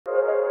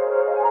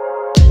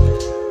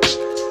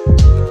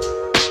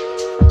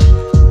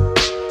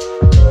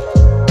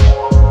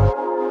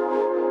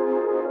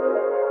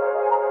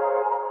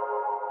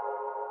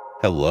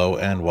Hello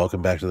and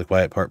welcome back to the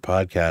Quiet Part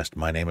Podcast.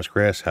 My name is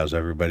Chris. How's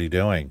everybody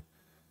doing?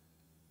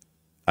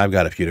 I've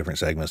got a few different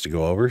segments to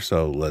go over,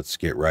 so let's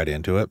get right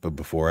into it. But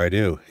before I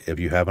do, if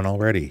you haven't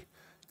already,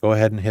 go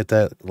ahead and hit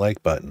that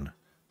like button,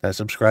 that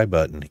subscribe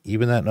button,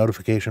 even that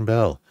notification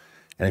bell.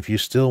 And if you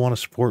still want to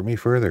support me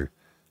further,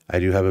 I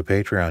do have a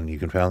Patreon. You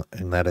can find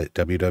that at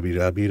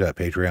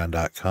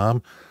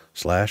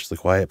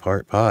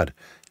www.patreon.com/thequietpartpod.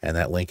 And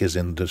that link is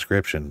in the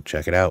description.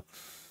 Check it out.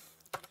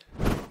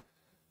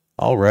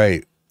 All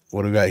right.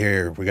 What do we got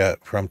here? We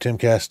got from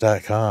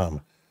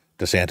timcast.com.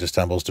 DeSantis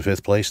tumbles to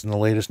 5th place in the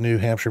latest New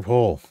Hampshire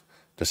poll.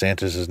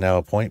 DeSantis is now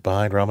a point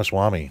behind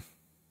Ramaswami.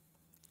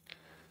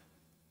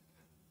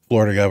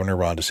 Florida Governor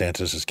Ron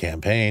DeSantis'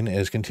 campaign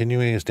is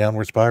continuing its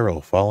downward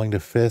spiral, falling to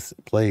 5th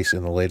place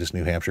in the latest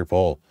New Hampshire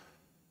poll.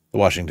 The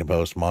Washington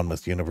Post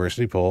Monmouth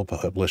University poll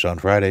published on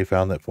Friday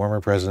found that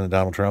former President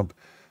Donald Trump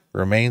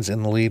remains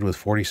in the lead with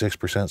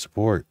 46%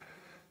 support.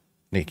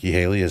 Nikki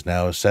Haley is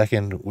now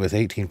second with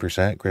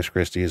 18%, Chris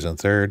Christie is in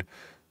third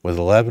with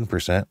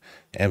 11%,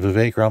 and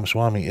Vivek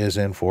Ramaswamy is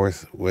in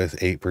fourth with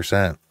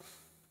 8%.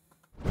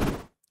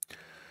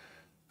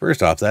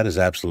 First off, that is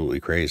absolutely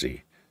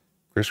crazy.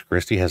 Chris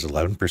Christie has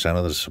 11%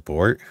 of the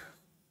support?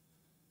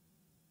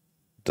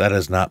 That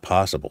is not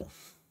possible.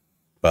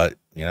 But,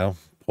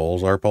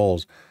 polls are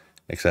polls,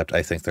 except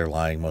I think they're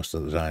lying most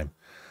of the time.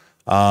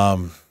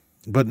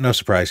 But no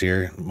surprise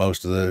here.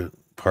 Most of the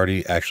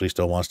party actually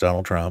still wants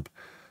Donald Trump.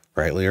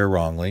 Rightly or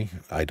wrongly,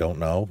 I don't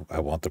know. I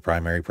want the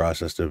primary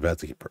process to vet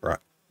the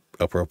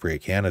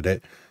appropriate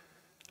candidate.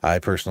 I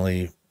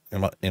personally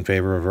am in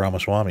favor of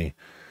Ramaswamy.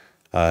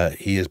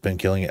 He has been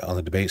killing it on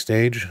the debate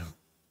stage,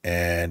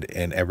 and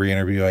in every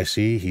interview I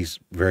see, he's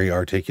very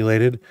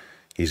articulated.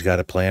 He's got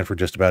a plan for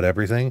just about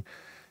everything,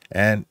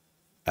 and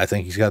I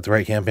think he's got the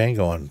right campaign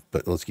going,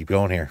 but let's keep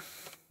going here.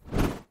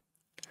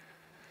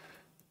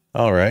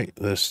 All right,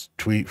 this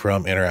tweet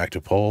from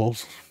Interactive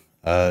Polls.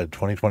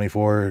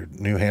 2024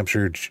 New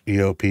Hampshire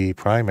GOP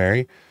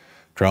primary.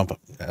 Trump,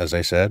 as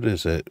I said,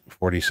 is at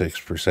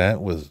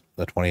 46% with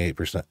a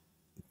 28%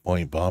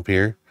 point bump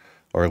here,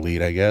 or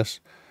lead, I guess.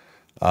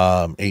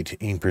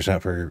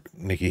 18% for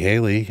Nikki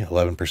Haley,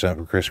 11%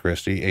 for Chris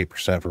Christie,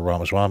 8% for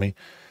Ramaswamy,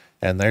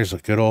 and there's a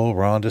good old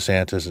Ron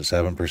DeSantis at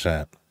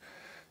 7%.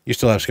 You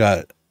still have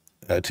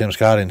Tim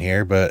Scott in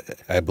here, but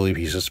I believe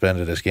he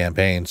suspended his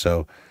campaign,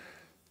 so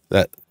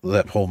that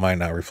poll might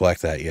not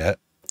reflect that yet.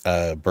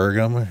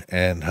 Burgum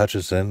and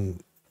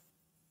Hutchison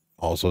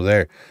also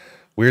there.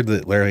 Weird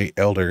that Larry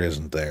Elder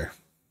isn't there.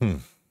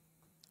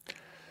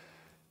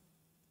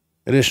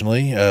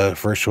 Additionally,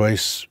 first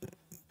choice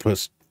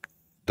puts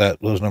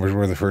that those numbers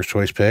were the first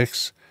choice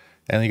picks.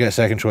 And you got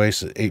second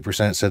choice,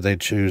 8% said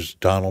they'd choose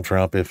Donald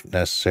Trump if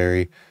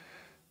necessary,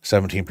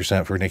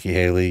 17% for Nikki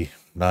Haley,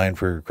 9%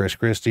 for Chris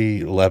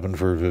Christie, 11%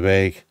 for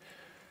Vivek,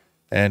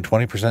 and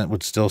 20%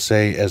 would still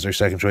say as their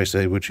second choice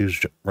they would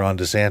choose Ron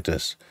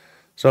DeSantis.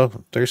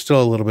 So there's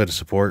still a little bit of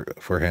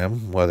support for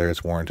him, whether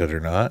it's warranted or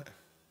not.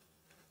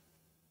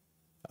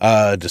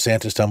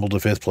 DeSantis tumbled to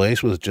 5th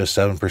place with just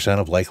 7%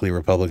 of likely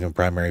Republican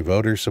primary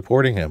voters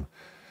supporting him.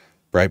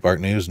 Breitbart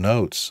News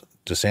notes,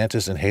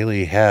 DeSantis and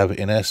Haley have,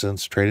 in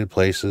essence, traded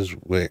places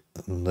when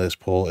this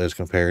poll is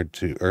compared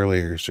to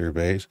earlier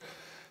surveys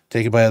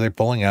taken by other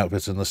polling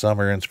outfits in the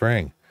summer and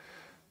spring.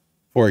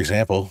 For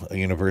example, a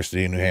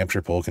University of New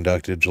Hampshire poll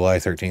conducted July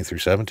 13th through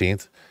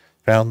 17th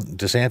found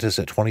DeSantis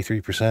at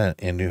 23%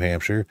 in New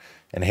Hampshire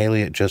and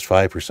Haley at just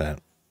 5%.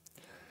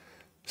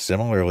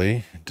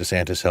 Similarly,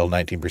 DeSantis held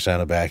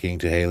 19% of backing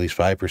to Haley's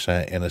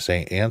 5% in a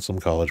St. Anselm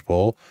College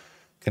poll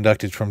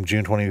conducted from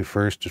June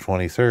 21st to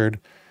 23rd.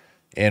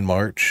 In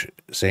March,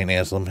 St.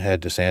 Anselm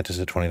had DeSantis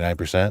at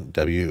 29%,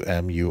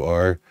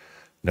 WMUR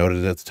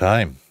noted at the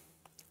time.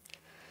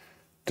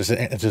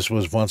 DeSantis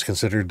was once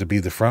considered to be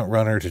the front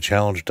runner to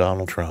challenge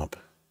Donald Trump,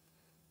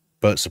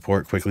 but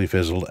support quickly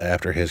fizzled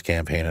after his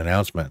campaign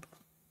announcement.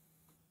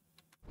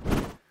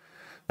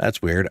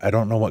 That's weird. I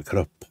don't know what could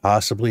have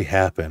possibly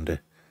happened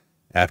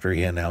after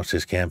he announced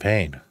his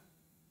campaign.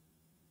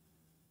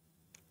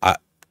 I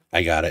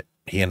got it.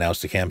 He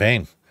announced a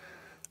campaign.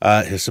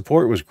 His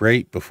support was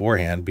great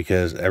beforehand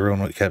because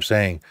everyone kept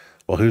saying,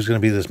 well, who's going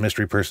to be this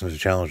mystery person to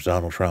challenge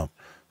Donald Trump?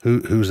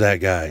 Who's that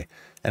guy?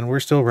 And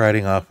we're still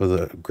riding off of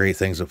the great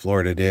things that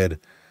Florida did,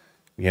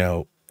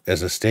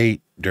 as a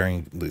state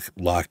during the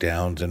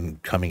lockdowns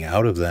and coming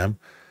out of them.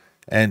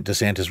 And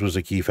DeSantis was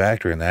a key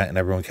factor in that, and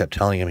everyone kept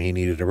telling him he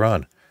needed to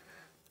run.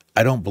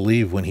 I don't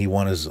believe when he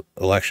won his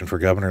election for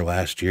governor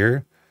last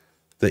year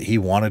that he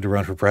wanted to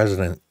run for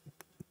president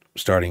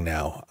starting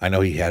now. I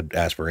know he had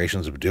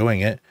aspirations of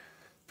doing it,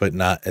 but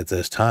not at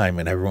this time,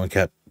 and everyone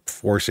kept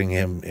forcing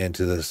him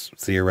into this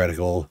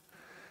theoretical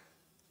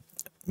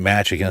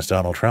match against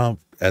Donald Trump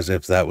as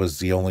if that was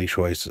the only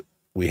choice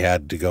we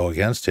had to go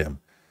against him.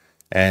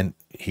 And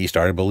he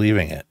started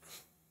believing it.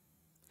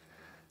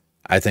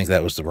 I think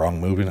that was the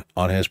wrong move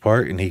on his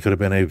part, and he could have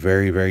been a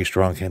very, very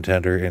strong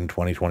contender in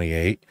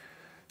 2028,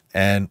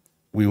 and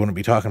we wouldn't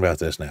be talking about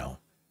this now.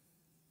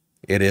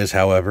 It is,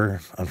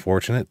 however,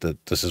 unfortunate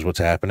that this is what's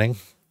happening.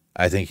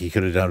 I think he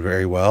could have done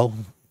very well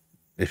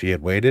if he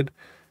had waited.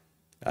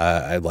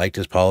 I liked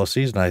his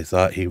policies, and I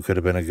thought he could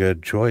have been a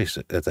good choice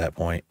at that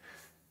point.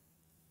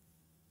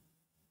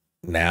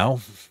 Now,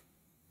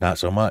 not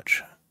so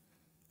much.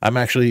 I'm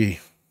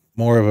actually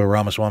more of a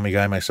Ramaswamy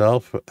guy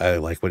myself. I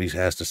like what he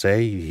has to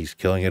say. He's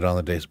killing it on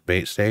the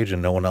debate stage,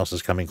 and no one else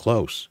is coming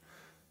close.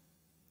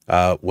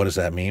 What does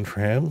that mean for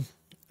him?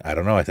 I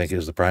don't know. I think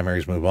as the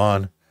primaries move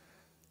on,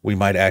 we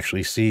might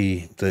actually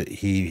see that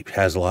he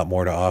has a lot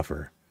more to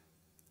offer.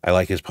 I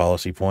like his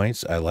policy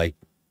points. I like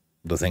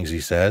the things he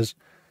says.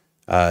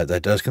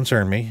 That does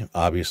concern me,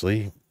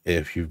 obviously.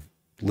 If you've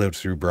lived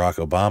through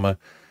Barack Obama,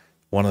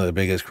 one of the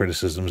biggest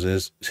criticisms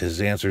is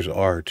his answers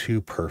are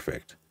too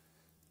perfect.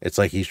 It's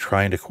like he's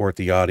trying to court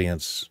the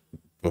audience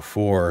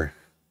before,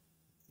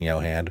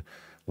 hand,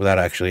 without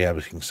actually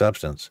having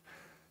substance.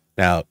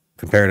 Now,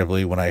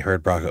 comparatively, when I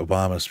heard Barack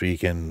Obama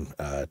speak in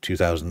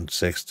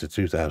 2006 to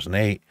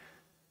 2008,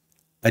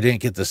 I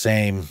didn't get the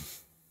same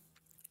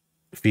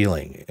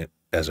feeling,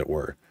 as it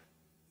were.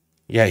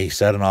 Yeah, he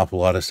said an awful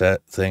lot of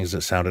things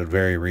that sounded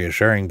very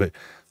reassuring, but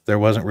there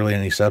wasn't really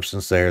any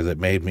substance there that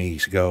made me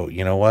go,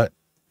 you know what?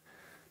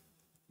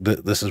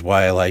 This is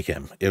why I like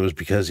him. It was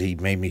because he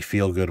made me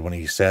feel good when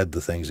he said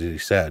the things that he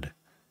said.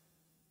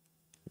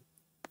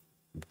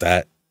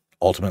 That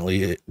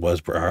ultimately it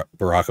was Barack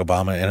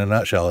Obama in a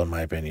nutshell, in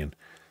my opinion.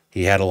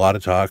 He had a lot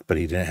of talk, but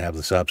he didn't have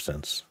the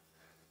substance.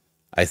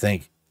 I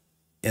think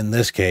in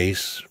this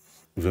case,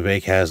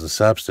 Vivek has the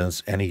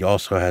substance, and he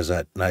also has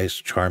that nice,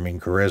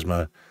 charming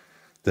charisma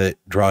that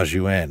draws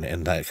you in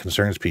and that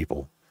concerns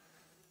people.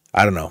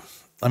 I don't know.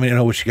 Let me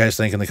know what you guys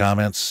think in the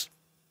comments.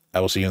 I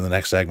will see you in the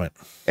next segment.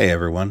 Hey,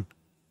 everyone.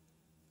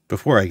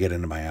 Before I get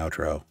into my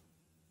outro,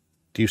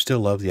 do you still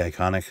love the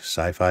iconic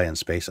sci-fi and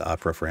space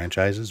opera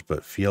franchises,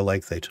 but feel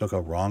like they took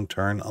a wrong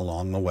turn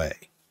along the way?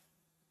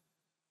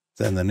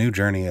 Then the new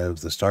journey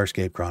of the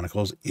Starscape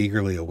Chronicles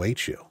eagerly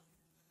awaits you.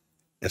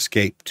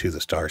 Escape to the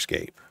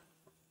Starscape.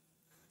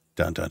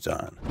 Dun, dun,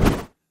 dun.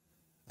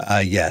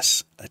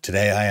 Yes,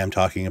 today I am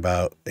talking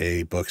about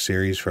a book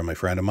series from a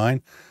friend of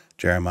mine,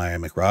 Jeremiah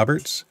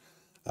McRoberts.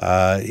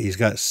 He's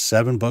got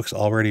 7 books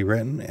already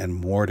written and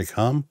more to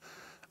come.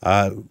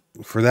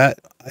 For that,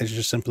 I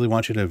just simply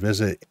want you to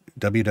visit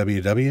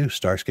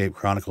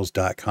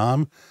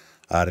www.starscapechronicles.com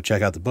to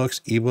check out the books,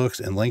 ebooks,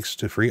 and links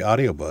to free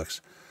audiobooks.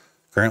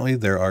 Currently,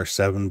 there are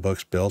 7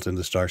 books built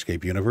into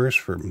Starscape Universe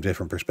from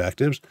different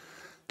perspectives.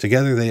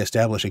 Together, they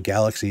establish a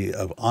galaxy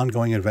of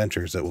ongoing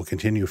adventures that will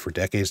continue for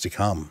decades to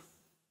come.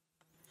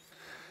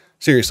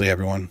 Seriously,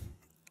 everyone,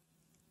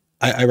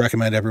 I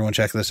recommend everyone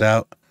check this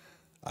out.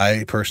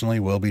 I personally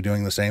will be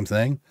doing the same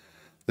thing.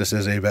 This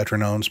is a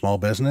veteran-owned small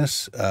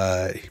business.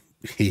 If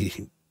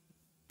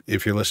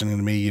you're listening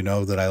to me, you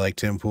know that I like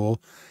Tim Pool.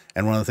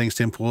 And one of the things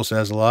Tim Pool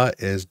says a lot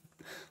is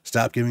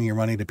stop giving your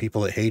money to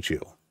people that hate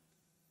you.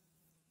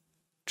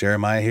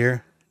 Jeremiah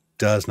here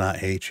does not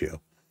hate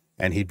you.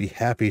 And he'd be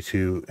happy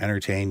to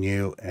entertain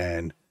you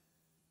and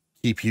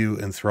keep you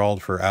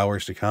enthralled for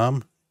hours to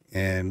come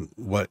in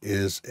what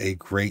is a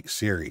great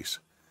series.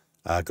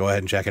 Go ahead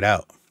and check it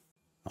out.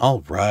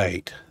 All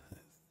right.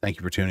 Thank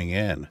you for tuning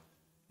in.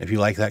 If you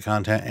like that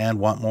content and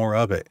want more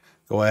of it,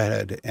 go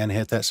ahead and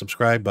hit that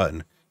subscribe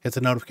button. Hit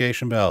the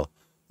notification bell.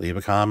 Leave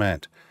a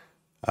comment.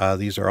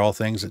 These are all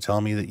things that tell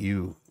me that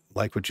you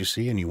like what you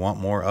see and you want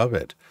more of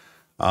it.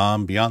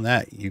 Beyond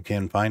that, you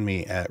can find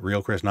me at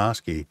Real Chris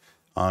Noski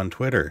on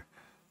Twitter.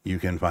 You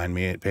can find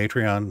me at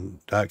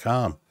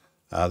patreon.com,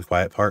 The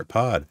Quiet Part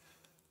Pod.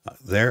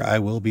 There I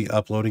will be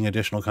uploading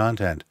additional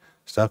content,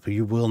 stuff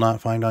you will not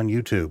find on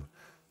YouTube.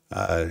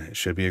 It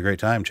should be a great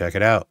time. Check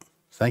it out.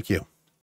 Thank you.